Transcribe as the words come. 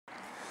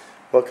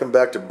Welcome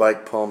back to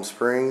Bike Palm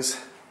Springs,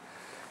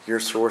 your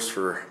source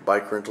for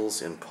bike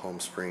rentals in Palm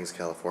Springs,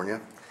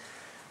 California.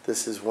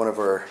 This is one of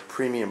our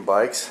premium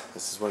bikes.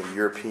 This is one of the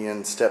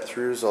European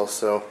Step-thrus,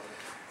 also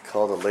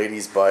called a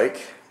ladies'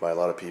 bike by a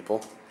lot of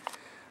people.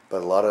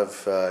 But a lot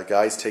of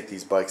guys take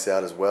these bikes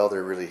out as well.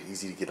 They're really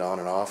easy to get on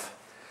and off.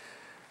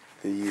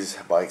 These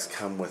bikes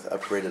come with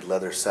upgraded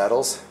leather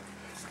saddles,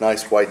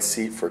 nice wide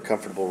seat for a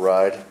comfortable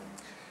ride.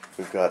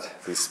 We've got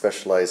these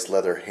specialized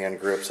leather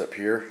hand grips up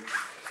here.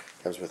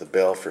 Comes with a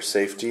bell for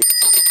safety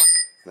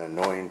and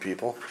annoying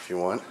people if you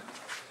want.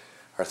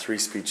 Our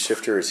 3-speed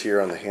shifter is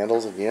here on the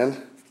handles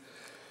again.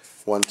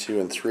 1, 2,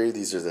 and 3.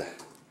 These are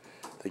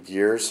the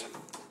gears.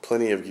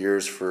 Plenty of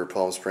gears for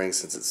Palm Springs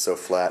since it's so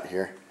flat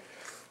here.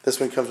 This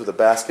one comes with a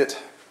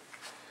basket.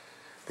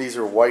 These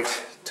are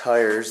white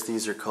tires.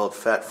 These are called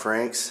Fat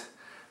Franks.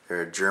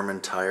 They're a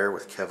German tire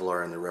with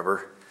Kevlar in the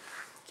rubber.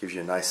 Gives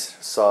you a nice,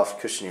 soft,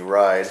 cushiony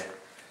ride,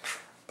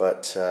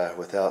 but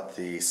without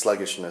the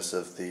sluggishness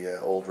of the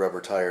old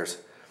rubber tires.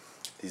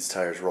 These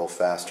tires roll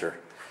faster.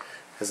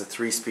 Has a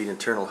 3-speed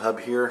internal hub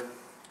here,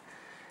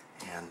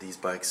 and these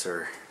bikes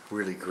are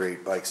really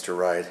great bikes to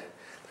ride.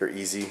 They're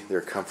easy,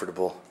 they're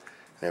comfortable,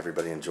 and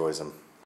everybody enjoys them.